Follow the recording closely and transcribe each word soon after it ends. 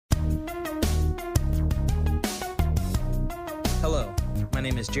My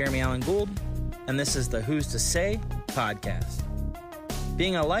name is Jeremy Allen Gould, and this is the Who's to Say podcast.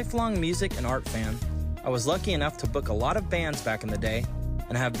 Being a lifelong music and art fan, I was lucky enough to book a lot of bands back in the day,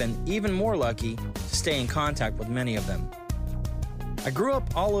 and have been even more lucky to stay in contact with many of them. I grew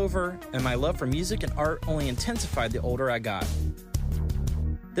up all over, and my love for music and art only intensified the older I got.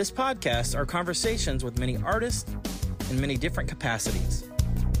 This podcast are conversations with many artists in many different capacities.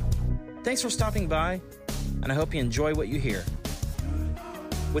 Thanks for stopping by, and I hope you enjoy what you hear.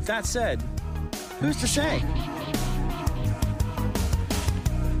 With that said, who's to say?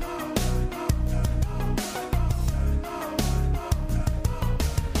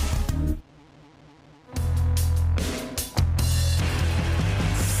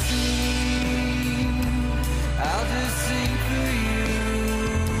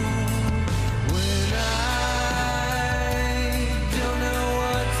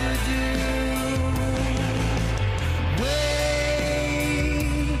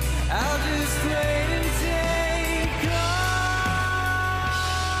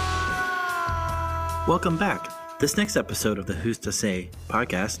 Welcome back. This next episode of the Who's to Say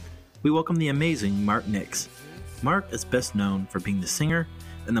podcast, we welcome the amazing Mark Nix. Mark is best known for being the singer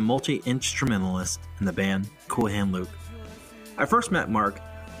and the multi-instrumentalist in the band Cool Hand Luke. I first met Mark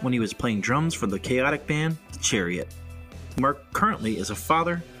when he was playing drums for the chaotic band The Chariot. Mark currently is a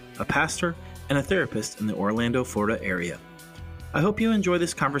father, a pastor, and a therapist in the Orlando, Florida area. I hope you enjoy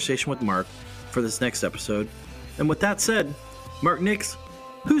this conversation with Mark for this next episode. And with that said, Mark Nix,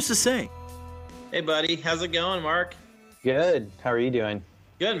 who's to say? Hey, buddy. How's it going, Mark? Good. How are you doing?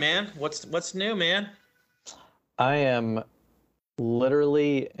 Good, man. What's new, man? I am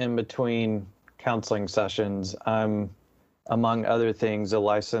literally in between counseling sessions. I'm, among other things, a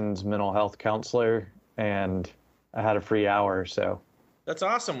licensed mental health counselor, and I had a free hour, so. That's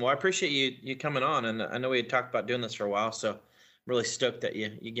awesome. Well, I appreciate you coming on, and I know we had talked about doing this for a while, so I'm really stoked that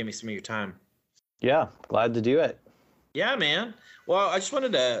you gave me some of your time. Yeah, glad to do it. Yeah, man. Well, I just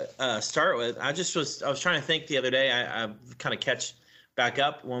wanted to start with, I was trying to think the other day, I kind of catch back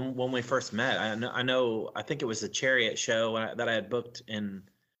up when we first met. I think it was the Chariot show that I had booked in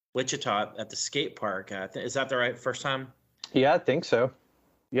Wichita at the skate park. Is that the right first time? Yeah, I think so.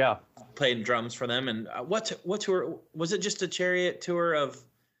 Yeah. Played drums for them. And what tour, was it just a Chariot tour of,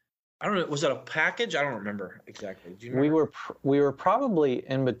 I don't know, was it a package? I don't remember exactly. Do you remember? We were probably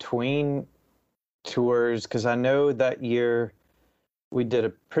in between tours, because I know that year we did a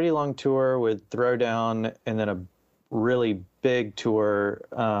pretty long tour with Throwdown, and then a really big tour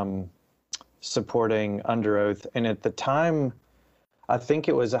supporting Underoath. And at the time, I think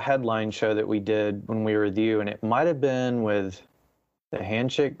it was a headline show that we did when we were with you, and it might have been with the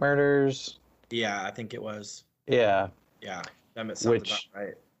Handshake Murders. Yeah, I think it was. Yeah. Yeah, that sounds about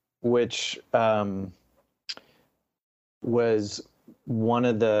right. Which was one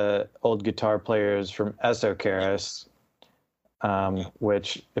of the old guitar players from Esocharis,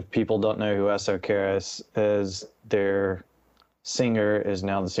 which, if people don't know who Esocharis is, their singer is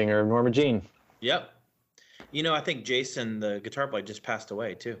now the singer of Norma Jean. Yep. I think Jason, the guitar player, just passed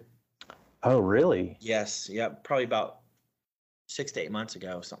away too. Oh, really? Yes. Yep. Probably about 6 to 8 months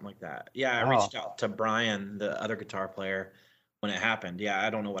ago, something like that. Yeah, I reached out to Brian, the other guitar player, when it happened. Yeah, I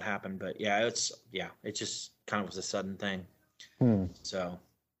don't know what happened, but it just kind of was a sudden thing. So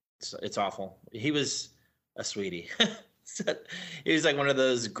it's awful. He was a sweetie. He was like one of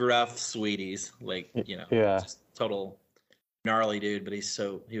those gruff sweeties, just total gnarly dude, but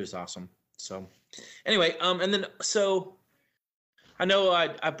he was awesome. So anyway, and then, so I know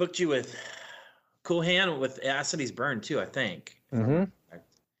I booked you with Cool Hand with Acidy's Burn too, I think. Mm-hmm.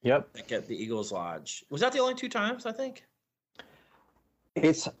 Yep. Like at the Eagles Lodge. Was that the only 2 times, I think?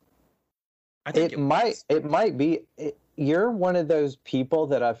 It might be. You're one of those people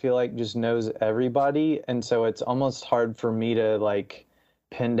that I feel like just knows everybody, and so it's almost hard for me to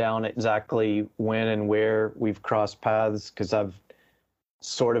pin down exactly when and where we've crossed paths, because I've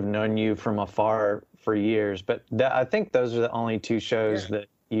sort of known you from afar for years. But I think those are the only 2 shows that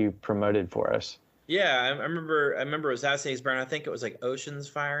you promoted for us. Yeah, I remember it was Acidy's Burn. I think it was like Oceans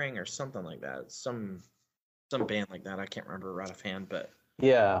Firing or something like that. Some band like that. I can't remember right offhand, but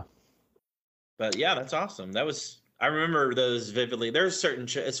yeah. But yeah, that's awesome. I remember those vividly. There's certain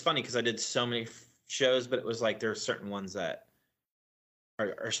it's funny because I did so many shows, but it was like there are certain ones that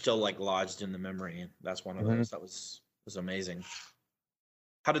are still lodged in the memory, and that's one of those. That was amazing.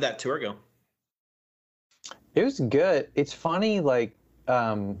 How did that tour go? It was good. It's funny,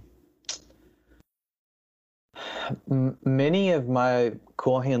 many of my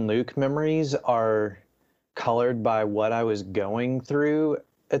Cool Hand Luke memories are colored by what I was going through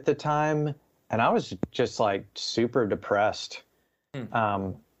at the time. And I was just super depressed.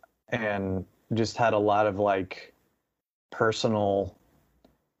 Hmm. And just had a lot of like personal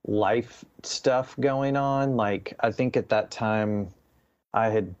life stuff going on. Like, I think at that time I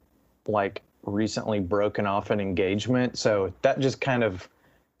had like recently broken off an engagement. So that just kind of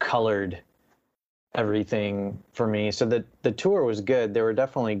colored everything for me. So the tour was good. There were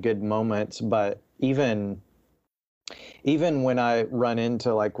definitely good moments, but even when I run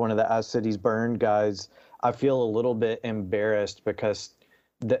into like one of the As Cities Burned guys, I feel a little bit embarrassed because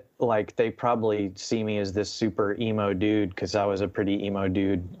like they probably see me as this super emo dude because I was a pretty emo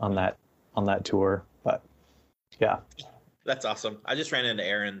dude on that tour. But yeah. That's awesome. I just ran into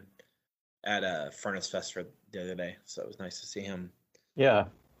Aaron at a Furnace Fest for the other day, so it was nice to see him. Yeah.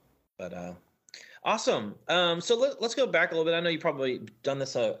 But awesome. So let's go back a little bit. I know you probably done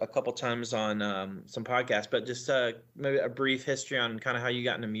this a couple times on some podcasts, but just maybe a brief history on kind of how you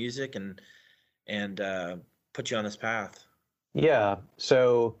got into music and put you on this path. Yeah.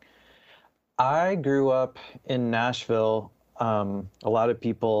 So I grew up in Nashville. A lot of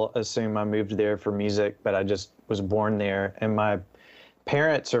people assume I moved there for music, but I just was born there. And my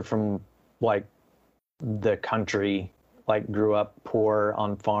parents are from like the country, like grew up poor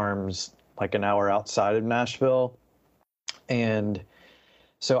on farms, like an hour outside of Nashville. And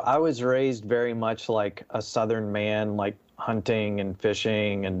so I was raised very much like a Southern man, like hunting and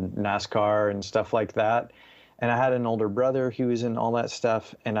fishing and NASCAR and stuff like that. And I had an older brother who was in all that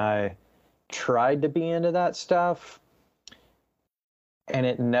stuff, and I tried to be into that stuff, and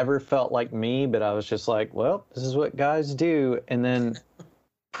it never felt like me, but I was just like, well, this is what guys do. And then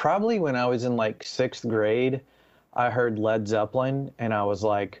probably when I was in like 6th grade, I heard Led Zeppelin, and I was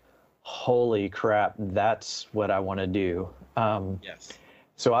like, holy crap, that's what I want to do. Yes.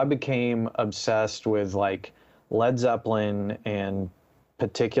 So I became obsessed with like Led Zeppelin and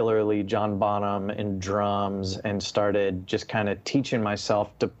particularly John Bonham and drums, and started just kind of teaching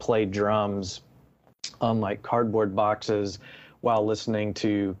myself to play drums on like cardboard boxes while listening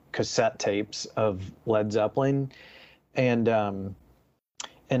to cassette tapes of Led Zeppelin. And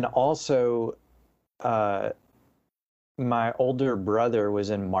also my older brother was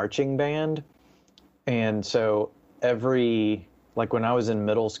in marching band, and so like when I was in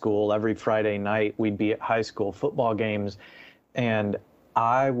middle school, every Friday night we'd be at high school football games, and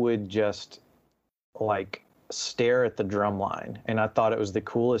I would just like stare at the drum line, and I thought it was the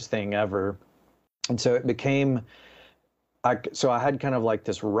coolest thing ever. And so it became so I had kind of like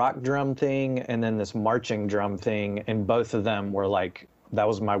this rock drum thing and then this marching drum thing, and both of them were like, that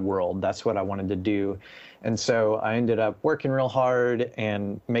was my world. That's what I wanted to do. And so I ended up working real hard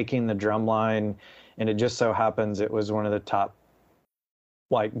and making the drum line, and it just so happens it was one of the top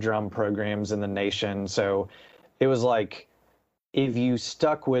like drum programs in the nation. So it was like, if you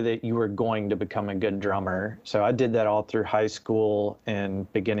stuck with it, you were going to become a good drummer. So I did that all through high school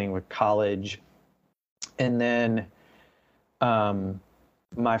and beginning with college. And then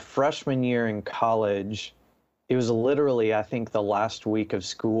my freshman year in college, it was literally, I think, the last week of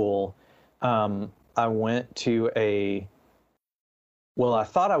school. I went to well, I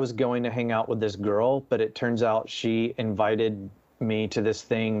thought I was going to hang out with this girl, but it turns out she invited me to this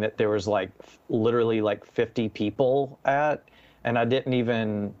thing that there was like literally like 50 people at, and I didn't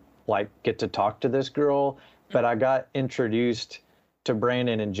even like get to talk to this girl, but I got introduced to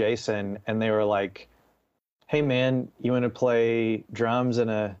Brandon and Jason, and they were like, hey man, you want to play drums in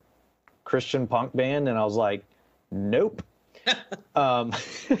a Christian punk band? And I was like, nope.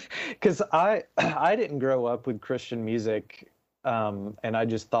 Because I didn't grow up with Christian music, and I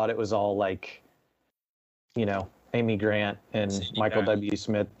just thought it was all like, you know, Amy Grant and Michael W.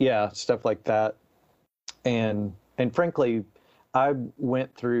 Smith, yeah, stuff like that. And frankly, I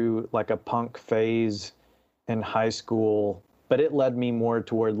went through like a punk phase in high school, but it led me more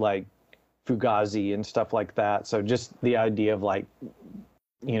toward like Fugazi and stuff like that. So just the idea of like,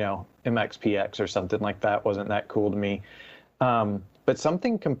 you know, MXPX or something like that wasn't that cool to me. But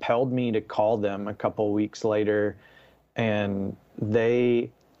something compelled me to call them a couple weeks later, and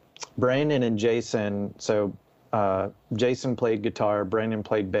Brandon and Jason, so Jason played guitar, Brandon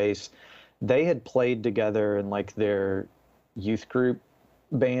played bass. They had played together in like their youth group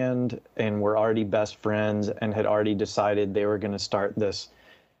band and were already best friends and had already decided they were going to start this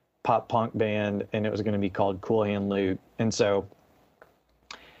pop punk band, and it was going to be called Cool Hand Luke. And so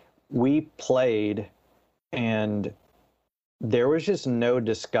we played, and there was just no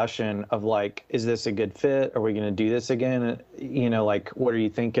discussion of like, is this a good fit? Are we going to do this again? You know, like, what are you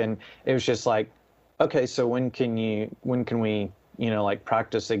thinking? It was just like, okay, so when can we, you know, like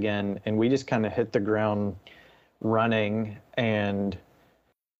practice again? And we just kind of hit the ground running. And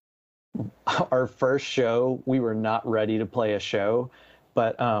our first show, we were not ready to play a show,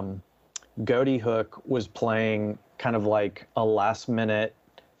 but Goaty Hook was playing kind of like a last minute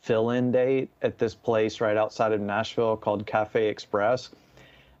fill-in date at this place right outside of Nashville called Cafe Express.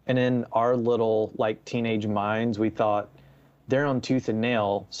 And in our little like teenage minds, we thought they're on Tooth and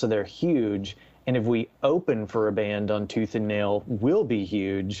Nail, so they're huge. And if we open for a band on Tooth and Nail, we'll be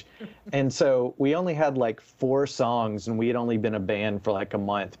huge. And so we only had like 4 songs, and we had only been a band for like a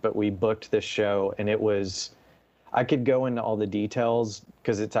month, but we booked this show, and it was, I could go into all the details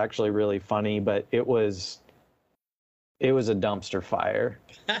because it's actually really funny, but it was a dumpster fire.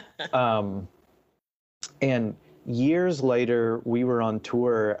 And years later, we were on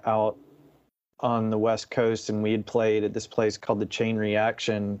tour out on the West Coast, and we had played at this place called the Chain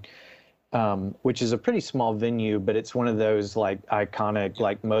Reaction, which is a pretty small venue, but it's one of those like iconic,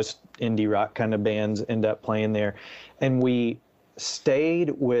 like most indie rock kind of bands end up playing there. And we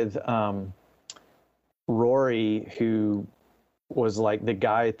stayed with Rory, who was like the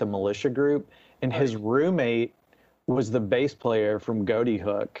guy at the Militia Group, and his roommate was the bass player from Goaty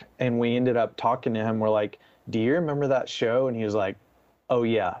Hook. And we ended up talking to him. We're like, do you remember that show? And he was like, oh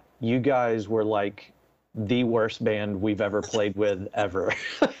yeah, you guys were like the worst band we've ever played with ever.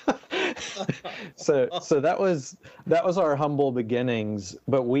 So that was our humble beginnings,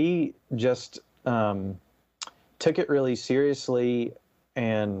 but we just took it really seriously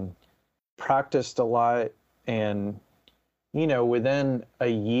and practiced a lot. And within a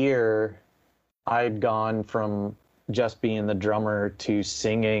year, I'd gone from just being the drummer to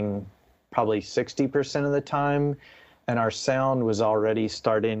singing probably 60% of the time, and our sound was already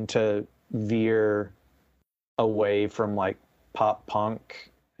starting to veer away from like pop punk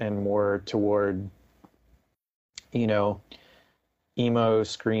and more toward emo,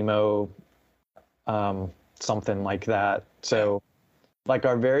 screamo, something like that. So like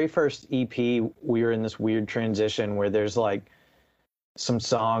our very first EP, we were in this weird transition where there's like some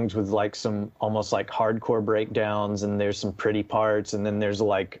songs with like some almost like hardcore breakdowns, and there's some pretty parts, and then there's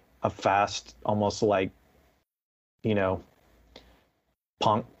like a fast, almost like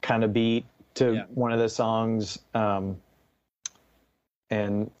punk kind of beat to one of the songs, and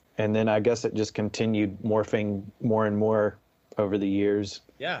then I guess it just continued morphing more and more over the years.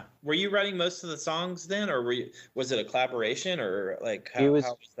 Yeah. Were you writing most of the songs then, or was it a collaboration, or like how was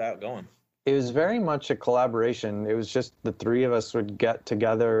that going? It was very much a collaboration. It was just the 3 of us would get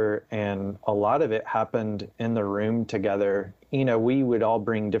together, and a lot of it happened in the room together. We would all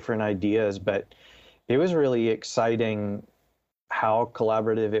bring different ideas, but it was really exciting how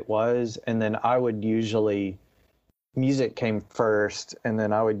collaborative it was. And then music came first, and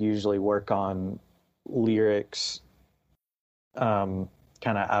then I would usually work on lyrics kind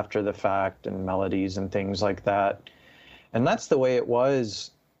of after the fact, and melodies and things like that. And that's the way it was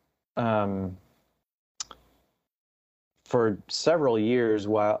for several years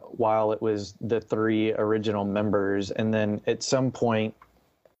while it was the 3 original members. And then at some point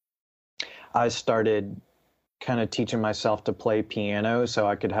I started kind of teaching myself to play piano so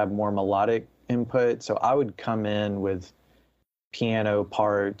I could have more melodic input. So I would come in with piano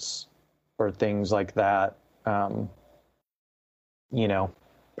parts or things like that,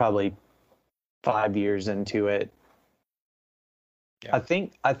 probably 5 years into it. Yeah. I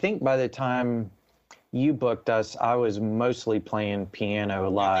think by the time you booked us, I was mostly playing piano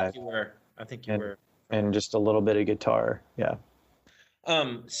live. I think you were. And just a little bit of guitar. Yeah.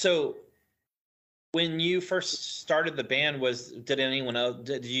 So when you first started the band, did anyone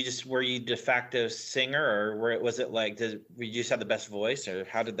else, were you de facto singer, or was it like, did you just have the best voice, or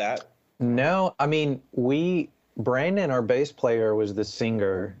how did that? No, I mean, Brandon, our bass player, was the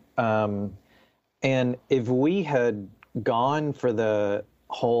singer. And if we had gone for the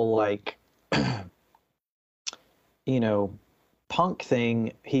whole like punk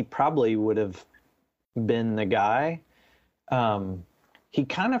thing, he probably would have been the guy. He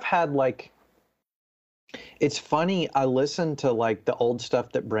kind of had like, it's funny, I listened to like the old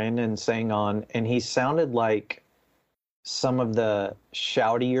stuff that Brandon sang on, and he sounded like some of the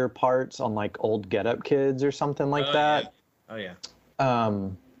shoutier parts on like old Get Up Kids or something like that. Yeah. Oh yeah.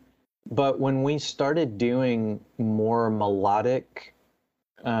 But when we started doing more melodic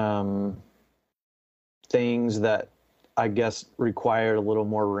things that I guess required a little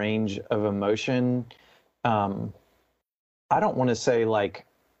more range of emotion, I don't want to say like,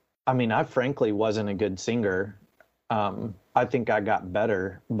 I mean, I frankly wasn't a good singer. I think I got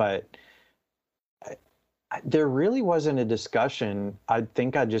better, but there really wasn't a discussion. I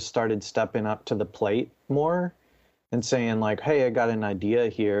think I just started stepping up to the plate more and saying like, hey, I got an idea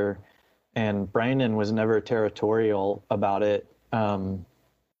here. And Brandon was never territorial about it.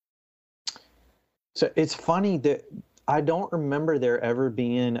 So it's funny that I don't remember there ever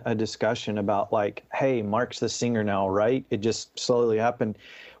being a discussion about like, hey, Mark's the singer now, right? It just slowly happened.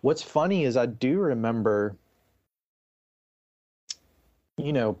 What's funny is I do remember,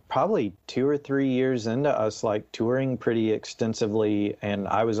 probably 2 or 3 years into us like touring pretty extensively, and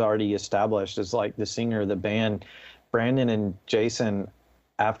I was already established as like the singer of the band. Brandon and Jason,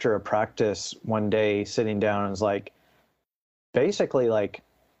 after a practice one day, sitting down and was like, basically like,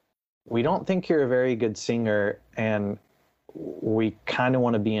 we don't think you're a very good singer, and we kind of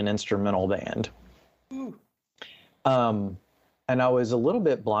want to be an instrumental band. And I was a little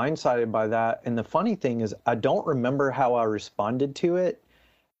bit blindsided by that. And the funny thing is, I don't remember how I responded to it,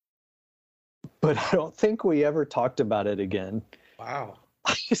 but I don't think we ever talked about it again. Wow.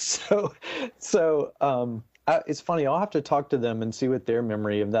 So it's funny. I'll have to talk to them and see what their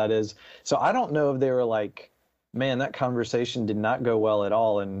memory of that is. So I don't know if they were like, man, that conversation did not go well at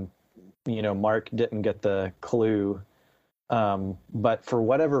all, and Mark didn't get the clue. But for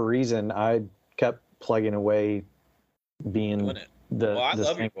whatever reason, I kept plugging away, being I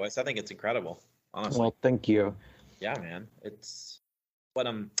love your voice. I think it's incredible, honestly. Well, thank you. Yeah, man. It's what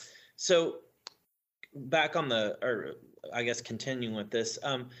so back on I guess continuing with this.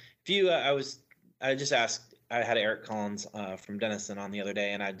 If you I just asked, I had Eric Collins from Denison on the other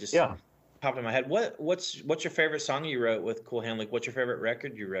day, and I just popped in my head. What's your favorite song you wrote with Cool Hand Luke? What's your favorite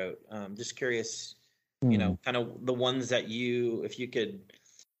record you wrote? Just curious, kind of the ones that if you could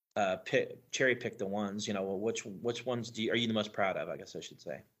cherry pick the ones, which ones are you the most proud of, I guess I should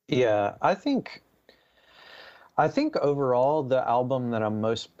say. Yeah, I think overall the album that I'm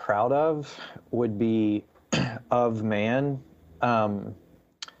most proud of would be Of Man.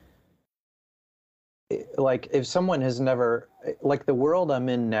 Like if someone has never, like the world I'm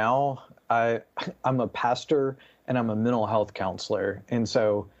in now, I'm a pastor and I'm a mental health counselor, and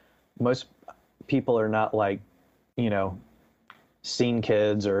so most people are not like, scene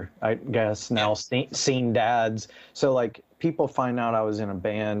kids, or I guess now scene dads. So like people find out I was in a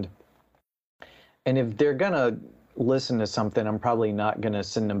band, and if they're gonna listen to something, I'm probably not gonna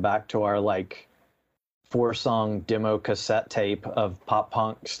send them back to our like 4-song demo cassette tape of pop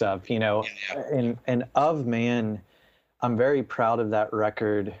punk stuff, And Of Man, I'm very proud of that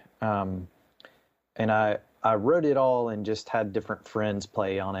record. And I wrote it all and just had different friends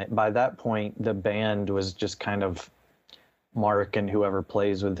play on it. By that point, the band was just kind of Mark and whoever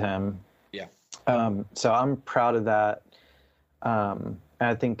plays with him. Yeah. So I'm proud of that.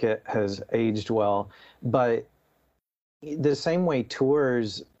 I think it has aged well. But the same way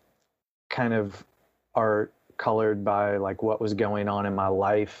tours kind of are colored by like what was going on in my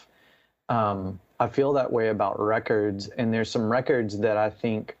life, I feel that way about records. And there's some records that I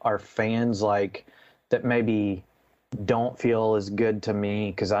think our fans like that maybe don't feel as good to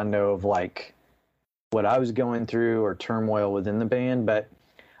me because I know of like what I was going through or turmoil within the band. But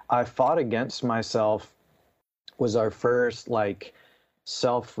I Fought Against Myself was our first like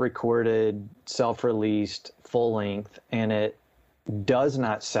self-recorded, self-released full length, and it does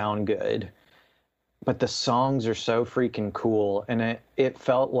not sound good, but the songs are so freaking cool. And it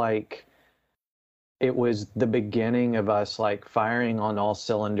felt like it was the beginning of us like firing on all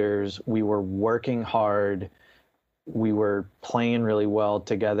cylinders. We were working hard. We were playing really well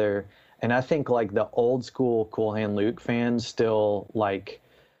together. And I think like the old school Cool Hand Luke fans still like,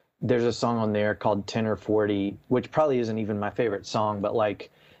 there's a song on there called 10 or 40, which probably isn't even my favorite song, but like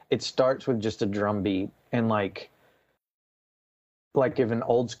it starts with just a drum beat. And like if an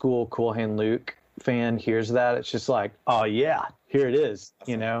old school Cool Hand Luke fan hears that, it's just like, oh yeah, here it is,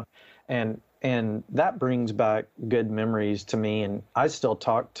 and that brings back good memories to me. And I still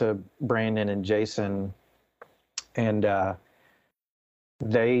talk to Brandon and Jason, and I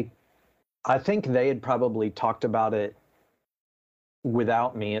think they had probably talked about it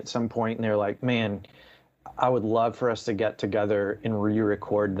without me at some point, and they're like, man, I would love for us to get together and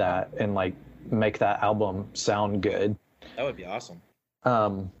re-record that and like make that album sound good. That would be awesome.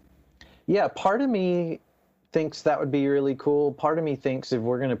 Yeah, part of me thinks that would be really cool. Part of me thinks if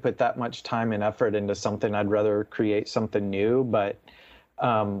we're going to put that much time and effort into something, I'd rather create something new. But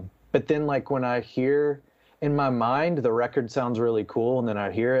then like when I hear in my mind, the record sounds really cool, and then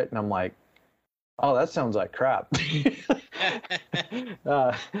I hear it and I'm like, oh, that sounds like crap.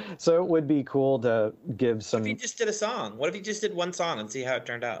 So it would be cool to give some. What if you just did a song? What if you just did one song and see how it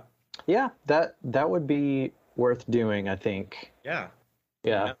turned out? Yeah, that would be worth doing, I think. Yeah.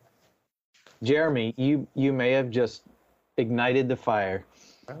 Jeremy, you may have just ignited the fire.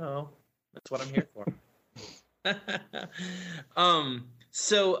 Oh, that's what I'm here for.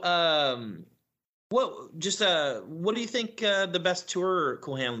 So What do you think the best tour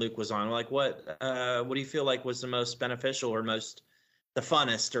Cool Hand Luke was on? Like what do you feel like was the most beneficial or most the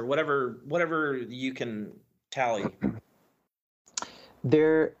funnest or whatever you can tally?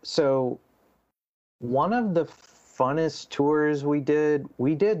 So one of the funnest tours we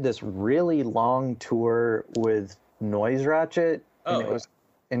did this really long tour with Noise Ratchet,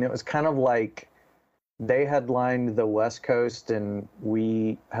 and it was kind of like they headlined the West Coast and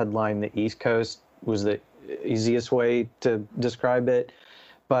we headlined the East Coast, was the easiest way to describe it.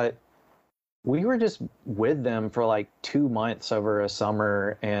 But we were just with them for like 2 months over a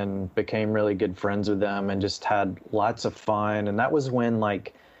summer and became really good friends with them and just had lots of fun. And that was when,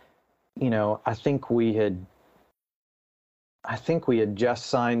 like, you know, I think we had just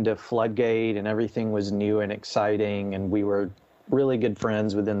signed to Floodgate and everything was new and exciting, and we were really good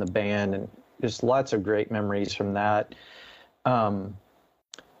friends within the band, and just lots of great memories from that. And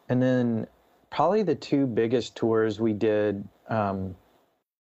then probably the two biggest tours we did,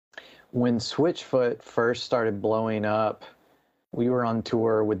 when Switchfoot first started blowing up, we were on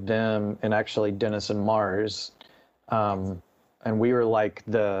tour with them and actually Dennis and Mars. And we were like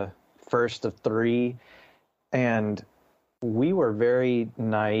the first of three. And we were very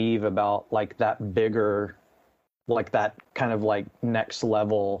naive about like that bigger, like that kind of like next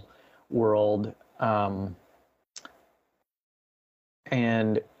level world.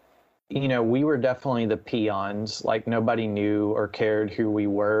 And, you know, we were definitely the peons. Like nobody knew or cared who we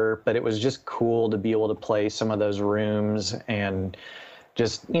were, but it was just cool to be able to play some of those rooms and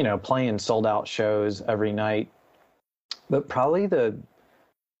just, you know, playing sold out shows every night. But probably the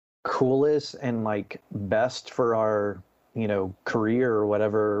coolest and like best for our, you know, career or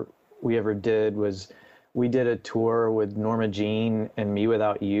whatever we ever did was we did a tour with Norma Jean and Me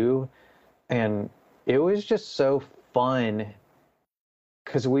Without You. And it was just so fun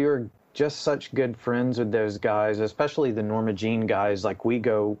because we were just such good friends with those guys, especially the Norma Jean guys. Like we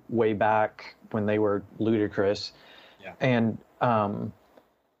go way back when they were Ludacris. Yeah. And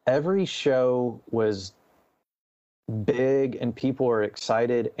every show was big and people were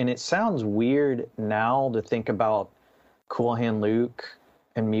excited. And it sounds weird now to think about Cool Hand Luke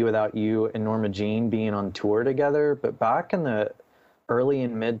and Me Without You and Norma Jean being on tour together. But back in the early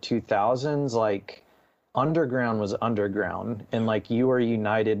and mid 2000s, like underground was underground, and like you were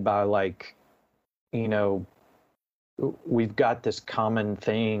united by like, you know, we've got this common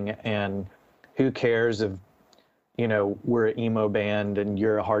thing, and who cares if, you know, we're an emo band and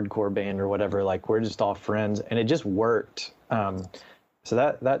you're a hardcore band or whatever, like we're just all friends, and it just worked. So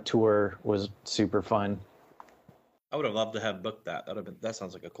that tour was super fun. I would have loved to have booked that. That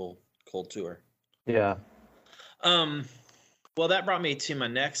sounds like a cool tour. Yeah. Well, that brought me to my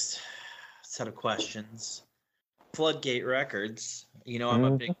next set of questions. Floodgate Records. You know, I'm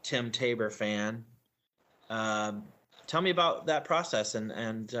a big Tim Tabor fan. Tell me about that process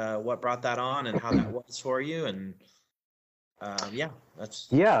and what brought that on and how that was for you. And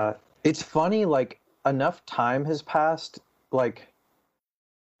yeah, it's funny. Like enough time has passed. Like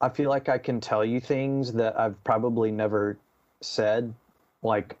I feel like I can tell you things that I've probably never said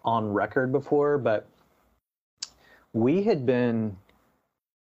like on record before, but we had been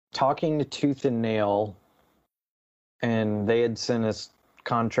talking to Tooth and Nail, and they had sent us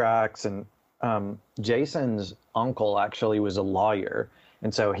contracts, and Jason's uncle actually was a lawyer,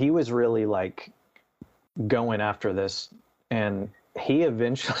 and so he was really like going after this, and he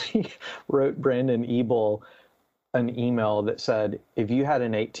eventually wrote Brandon Ebel an email that said, if you had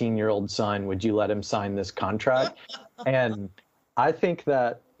an 18-year-old son, would you let him sign this contract? And I think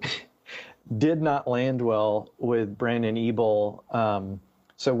that did not land well with Brandon Ebel.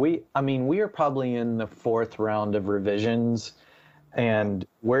 So we are probably in the fourth round of revisions, and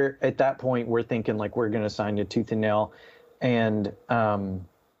we're at that point, we're thinking like we're going to sign to Tooth and Nail. And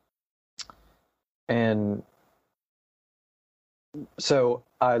so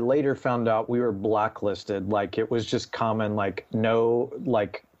I later found out we were blacklisted. Like it was just common, like no,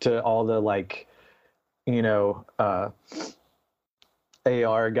 like to all the like, you know, AR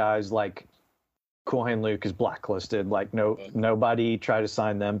guys, like Cool Hand Luke is blacklisted. Like nobody try to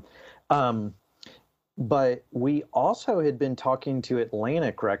sign them. But we also had been talking to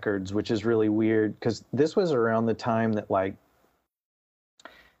Atlantic Records, which is really weird because this was around the time that like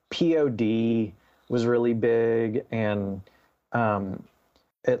POD was really big, and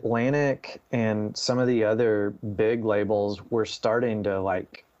Atlantic and some of the other big labels were starting to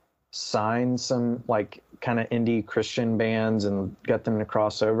like sign some like kind of indie Christian bands and get them to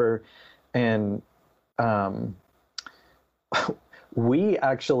cross over. And we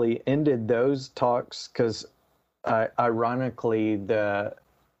actually ended those talks because ironically the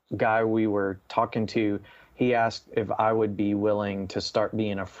guy we were talking to, he asked if I would be willing to start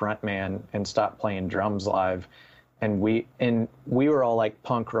being a front man and stop playing drums live. And we were all like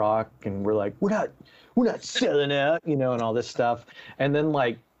punk rock, and we're like, we're not selling out, and all this stuff. And then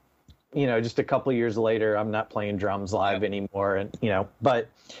like, just a couple of years later, I'm not playing drums live anymore. And, but,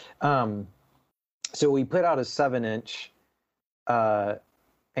 so we put out a 7-inch,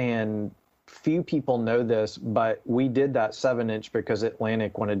 and few people know this, but we did that 7-inch because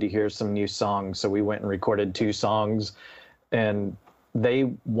Atlantic wanted to hear some new songs. So we went and recorded 2 songs, and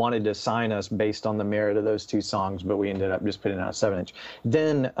they wanted to sign us based on the merit of those 2 songs, but we ended up just putting out a 7-inch.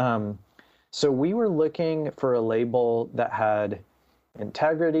 Then, so we were looking for a label that had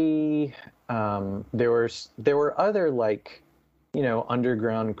integrity. There were other like,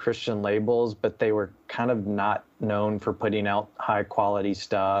 underground Christian labels, but they were kind of not known for putting out high quality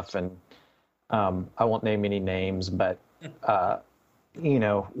stuff. And I won't name any names, but we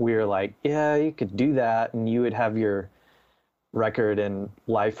were like, yeah, you could do that, and you would have your record in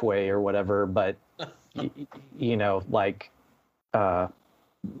Lifeway or whatever, but like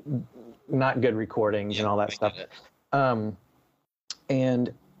not good recordings and all that stuff.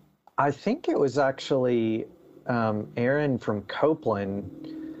 And I think it was actually Aaron from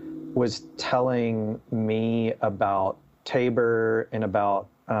Copeland was telling me about Tabor and about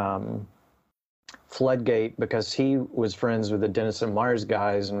Floodgate, because he was friends with the Dennis and Mars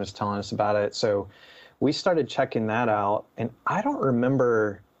guys and was telling us about it. So we started checking that out, and I don't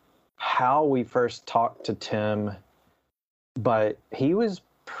remember how we first talked to Tim, but he was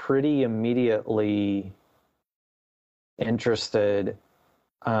pretty immediately interested.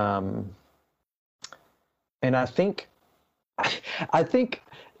 And I think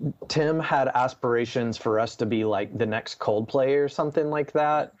Tim had aspirations for us to be like the next Coldplay or something like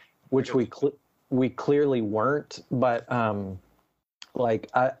that, which we clearly weren't. But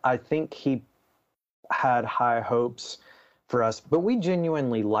I think he had high hopes for us, but we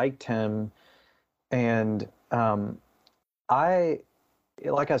genuinely liked him. And like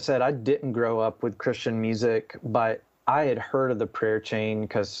I said, I didn't grow up with Christian music, but I had heard of the Prayer Chain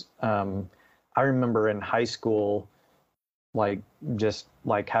because I remember in high school, like just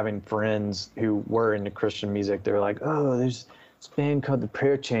like having friends who were into Christian music. They were like, oh, there's this band called the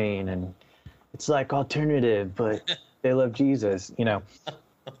Prayer Chain, and it's like alternative, but they love Jesus,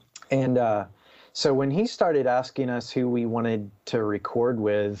 And so when he started asking us who we wanted to record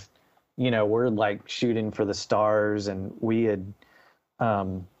with, we're like shooting for the stars. And we had,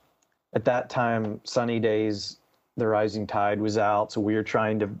 at that time, Sunny Days, The Rising Tide was out. So we were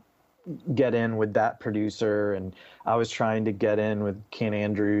trying to get in with that producer. And I was trying to get in with Ken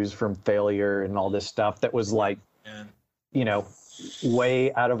Andrews from Failure and all this stuff that was like,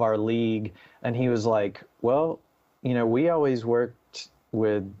 way out of our league. And he was like, well, we always worked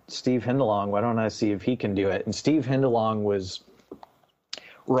with Steve Hindalong. Why don't I see if he can do it? And Steve Hindalong was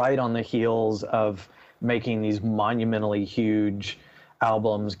right on the heels of making these monumentally huge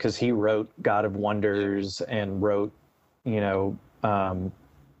albums, because he wrote God of Wonders and wrote,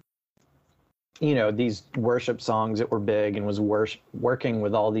 these worship songs that were big, and was working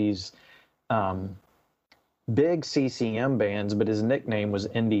with all these big CCM bands, but his nickname was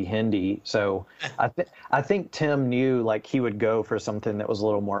Indie Hindi. So I think Tim knew like he would go for something that was a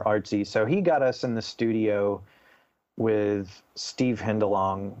little more artsy. So he got us in the studio with Steve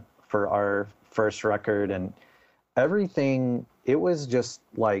Hindalong for our first record, and everything, it was just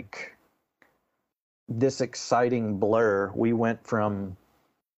like this exciting blur. We went from,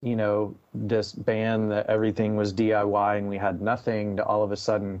 this band that everything was DIY and we had nothing, to all of a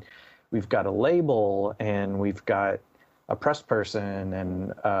sudden we've got a label and we've got a press person,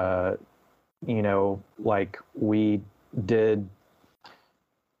 and like we did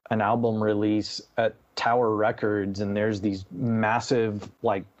an album release at Tower Records, and there's these massive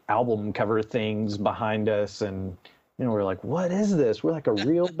like album cover things behind us, and we're like, what is this? We're like a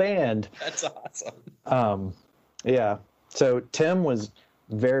real band. That's awesome. Yeah. So Tim was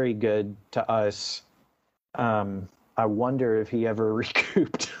very good to us. I wonder if he ever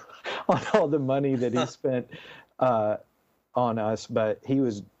recouped on all the money that he spent on us, but he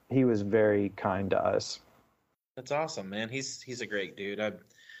was very kind to us. That's awesome, man. He's a great dude. I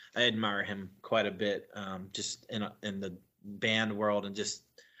admire him quite a bit, just in the band world, and just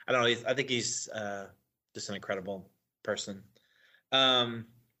I don't know. I think he's just an incredible person.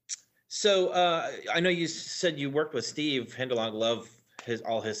 So I know you said you worked with Steve Hindalong. Love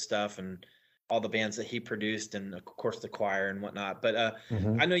all his stuff and all the bands that he produced, and of course the choir and whatnot. But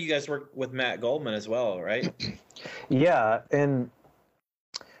I know you guys work with Matt Goldman as well, right? Yeah, and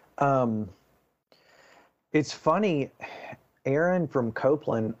it's funny. Aaron from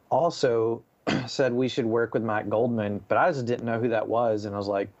Copeland also said we should work with Matt Goldman, but I just didn't know who that was. And I was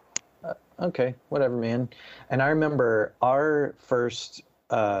like, okay, whatever, man. And I remember our first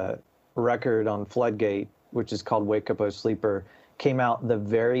record on Floodgate, which is called Wake Up, Oh Sleeper, came out the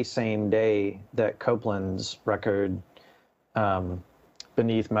very same day that Copeland's record,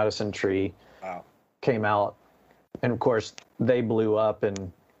 Beneath Medicine Tree, came out. And of course, they blew up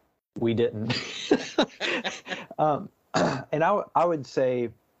and we didn't. And I would say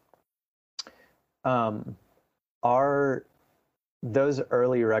those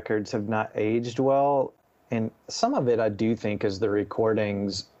early records have not aged well. And some of it I do think is the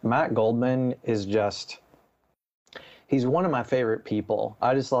recordings. Matt Goldman is he's one of my favorite people.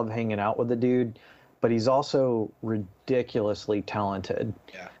 I just love hanging out with the dude, but he's also ridiculously talented.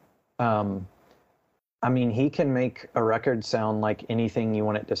 Yeah. I mean, he can make a record sound like anything you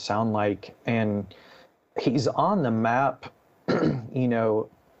want it to sound like. And he's on the map, you know,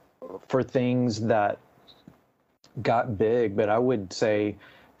 for things that got big, but I would say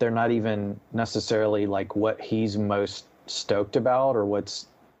they're not even necessarily like what he's most stoked about or what's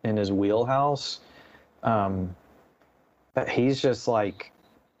in his wheelhouse. But he's just like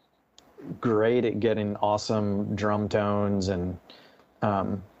great at getting awesome drum tones. And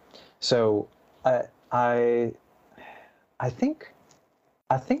so I think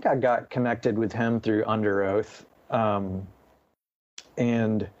I got connected with him through Under Oath.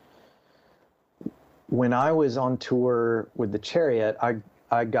 And when I was on tour with the Chariot,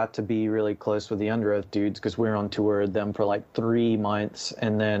 I got to be really close with the Under Oath dudes because we were on tour with them for like 3 months.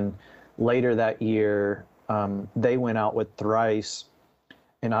 And then later that year, they went out with Thrice,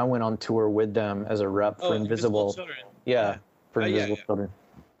 and I went on tour with them as a rep for Invisible. Yeah, for Invisible Children.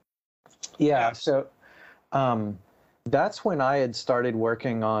 Yeah, so that's when I had started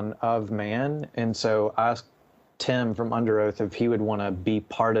working on Of Man, and so I asked Tim from Under Oath if he would want to be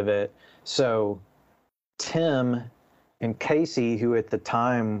part of it. So Tim and Casey, who at the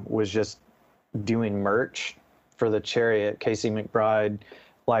time was just doing merch for the Chariot, Casey McBride,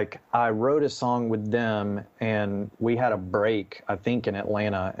 like I wrote a song with them and we had a break, I think in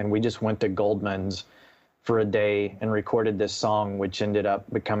Atlanta, and we just went to Goldman's for a day and recorded this song, which ended up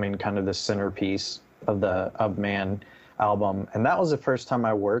becoming kind of the centerpiece of the Of Man album. And that was the first time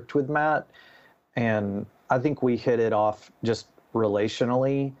I worked with Matt. And I think we hit it off just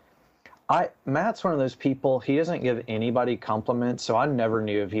relationally. Matt's one of those people, he doesn't give anybody compliments, so I never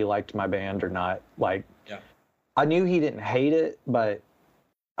knew if he liked my band or not. Like, yeah. I knew he didn't hate it, but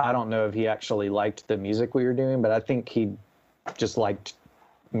I don't know if he actually liked the music we were doing, but I think he just liked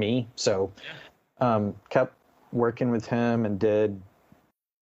me. So kept working with him and did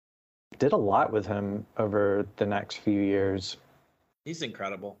a lot with him over the next few years. He's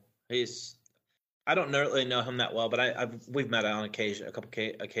incredible. I don't really know him that well, but we've met on a couple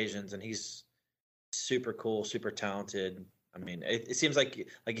occasions, and he's super cool, super talented. I mean, it seems like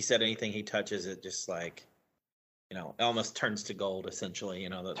you said, anything he touches, it just like, you know, it almost turns to gold, essentially. You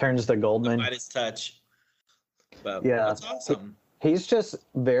know, turns to Goldman. The Midas touch. But yeah, that's awesome. He's just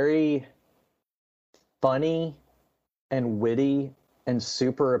very funny and witty and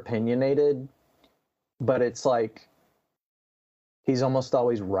super opinionated, but it's like he's almost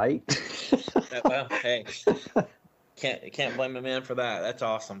always right. Well, hey, can't blame a man for that. That's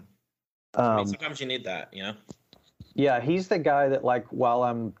awesome. I mean, sometimes you need that, you know. Yeah, he's the guy that, like, while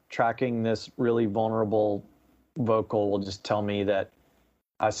I'm tracking this really vulnerable vocal, will just tell me that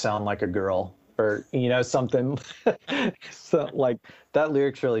I sound like a girl, or you know, something. So like that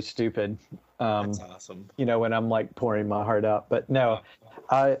lyric's really stupid. That's awesome. You know, when I'm like pouring my heart out. But no,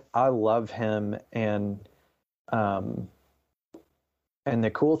 I love him, and the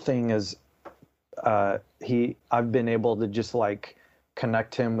cool thing is I've been able to just like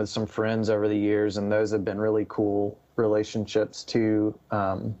connect him with some friends over the years, and those have been really cool relationships too.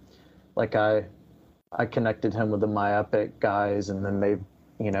 Like I connected him with the My Epic guys, and then they've,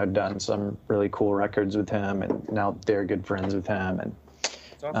 you know, done some really cool records with him, and now they're good friends with him. And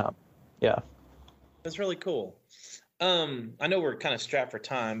that's awesome. Yeah, that's really cool. I know we're kind of strapped for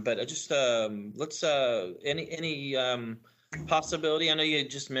time, but just let's any possibility. I know you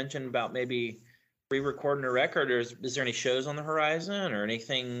just mentioned about maybe re-recording a record, or is there any shows on the horizon, or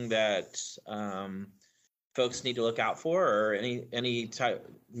anything that folks need to look out for, or any type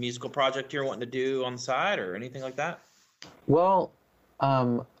musical project you're wanting to do on the side, or anything like that? Well,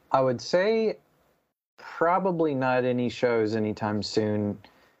 I would say probably not any shows anytime soon.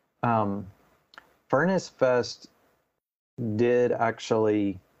 Furnace Fest did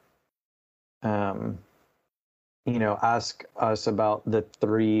actually, you know, ask us about the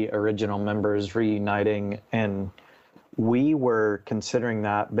 3 original members reuniting, and we were considering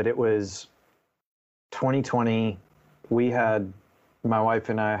that, but it was 2020. My wife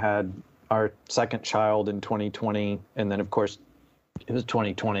and I had our second child in 2020, and then of course it was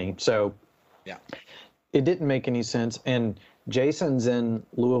 2020. So yeah, it didn't make any sense. And Jason's in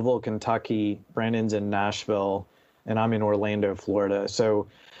Louisville, Kentucky, Brandon's in Nashville, and I'm in Orlando, Florida. So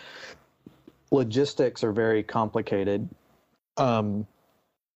logistics are very complicated.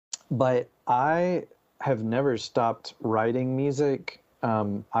 But I have never stopped writing music.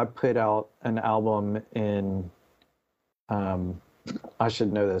 I put out an album in, I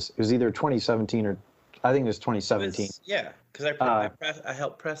should know this. It was either 2017 or I think it was 2017. Yeah, because I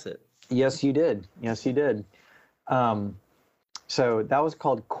helped press it. Yes, you did. Yes, you did. So that was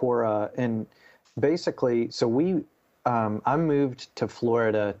called Cora. And basically, so I moved to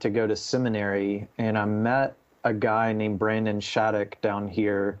Florida to go to seminary, and I met a guy named Brandon Shattuck down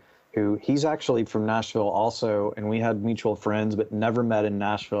here, he's actually from Nashville also, and we had mutual friends, but never met in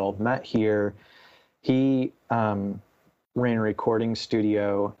Nashville. Met here. He ran a recording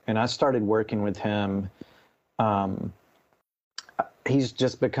studio, and I started working with him. He's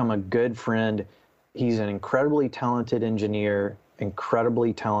just become a good friend. He's an incredibly talented engineer,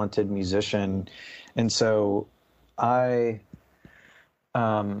 incredibly talented musician. And so I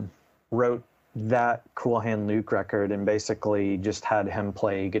wrote that Cool Hand Luke record and basically just had him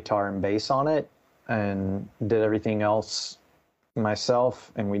play guitar and bass on it and did everything else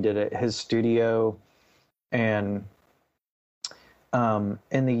myself. And we did it at his studio. And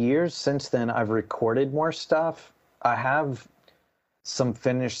in the years since then, I've recorded more stuff. I have some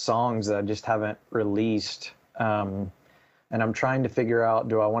finished songs that I just haven't released. And I'm trying to figure out,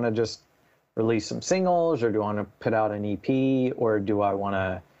 do I want to just release some singles, or do I want to put out an EP, or do I want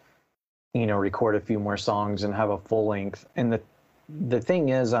to, record a few more songs and have a full length? And the thing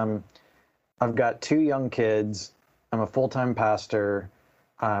is, I've got 2 young kids. I'm a full-time pastor.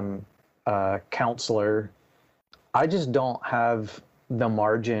 I'm a counselor. I just don't have the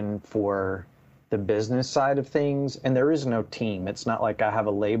margin for the business side of things, and there is no team. It's not like I have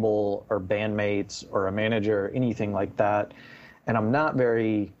a label or bandmates or a manager or anything like that. And I'm not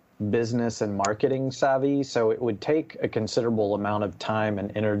very business and marketing savvy, so it would take a considerable amount of time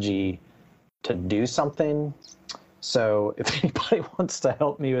and energy to do something. So if anybody wants to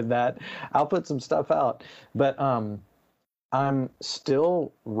help me with that, I'll put some stuff out. But I'm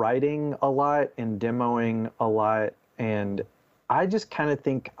still writing a lot and demoing a lot, and I just kind of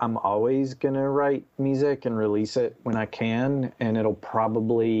think I'm always going to write music and release it when I can, and it'll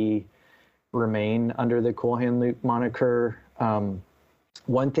probably remain under the Cool Hand Luke moniker.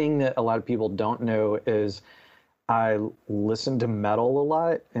 One thing that a lot of people don't know is I listen to metal a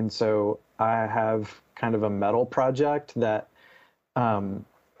lot, and so I have kind of a metal project that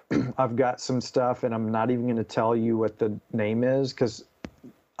I've got some stuff, and I'm not even going to tell you what the name is, because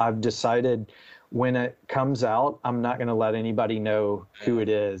I've decided when it comes out, I'm not going to let anybody know who it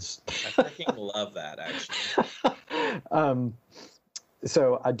is. I freaking love that, actually.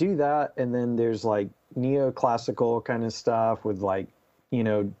 So I do that, and then there's like neoclassical kind of stuff with like,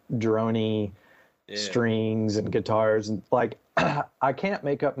 droney strings and guitars, and like I can't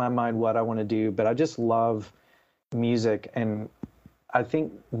make up my mind what I want to do, but I just love music. And I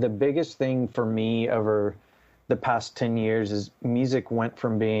think the biggest thing for me over the past 10 years is music went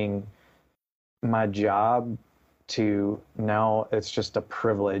from being my job to now it's just a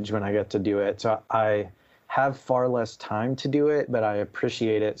privilege when I get to do it. So I have far less time to do it, but I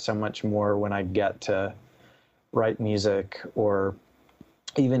appreciate it so much more when I get to write music or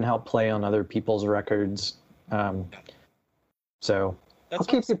even help play on other people's records. So I'll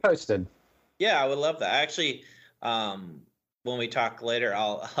keep you posted. Yeah, I would love that. Actually, when we talk later,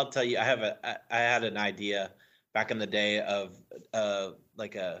 I'll tell you, I had an idea back in the day of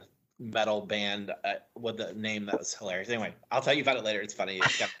like a metal band with a name that was hilarious. Anyway, I'll tell you about it later. It's funny.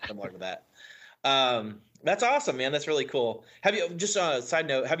 It's kind of similar to that. That's awesome, man. That's really cool. Have you, just on a side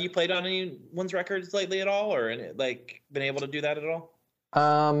note, have you played on anyone's records lately at all, or like been able to do that at all?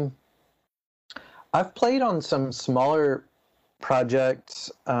 I've played on some smaller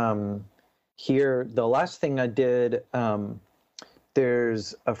projects here. The last thing I did,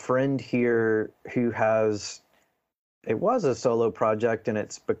 there's a friend here who it was a solo project and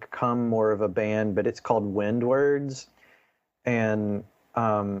it's become more of a band, but it's called Windwords. And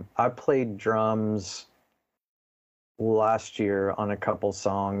I played drums last year on a couple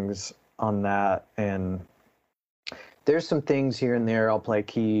songs on that, and there's some things here and there I'll play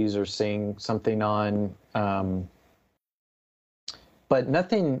keys or sing something on, but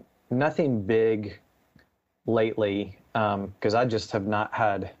nothing big lately, because I just have not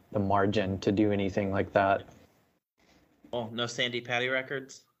had the margin to do anything like that. Oh, no Sandy Patty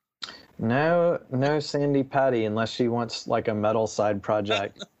records? No Sandy Patty unless she wants like a metal side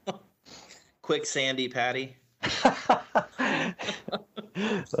project. Quick Sandy Patty.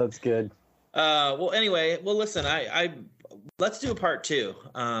 That's good. Well, anyway, listen, I let's do a part 2.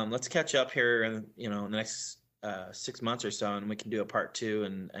 Let's catch up here in the next 6 months or so, and we can do a part 2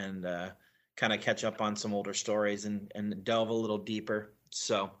 and kind of catch up on some older stories and delve a little deeper.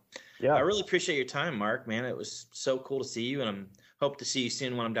 So yeah, I really appreciate your time, Mark, man. It was so cool to see you, and I'm hope to see you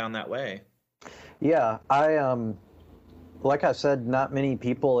soon when I'm down that way. Yeah, I like I said, not many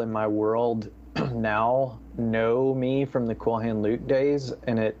people in my world now know me from the Cool Hand Luke days,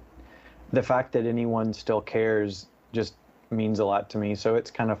 and the fact that anyone still cares just means a lot to me. So it's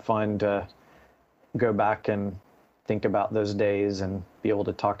kind of fun to go back and think about those days and be able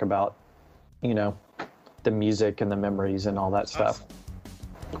to talk about, the music and the memories and all that stuff.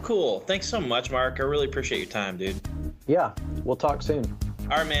 Well, cool. Thanks so much, Mark. I really appreciate your time, dude. Yeah, we'll talk soon.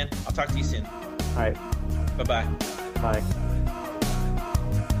 All right, man. I'll talk to you soon. All right. Bye-bye. Bye.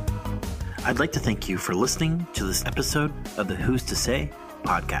 I'd like to thank you for listening to this episode of the Who's to Say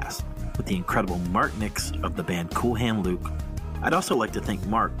podcast with the incredible Mark Nix of the band Cool Hand Luke. I'd also like to thank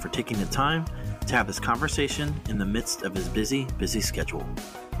Mark for taking the time to have this conversation in the midst of his busy schedule.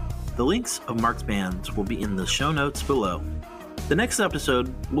 The links of Mark's bands will be in the show notes below. The next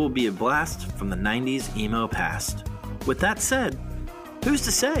episode will be a blast from the 90s emo past. With that said, who's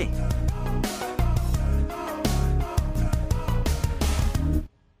to say?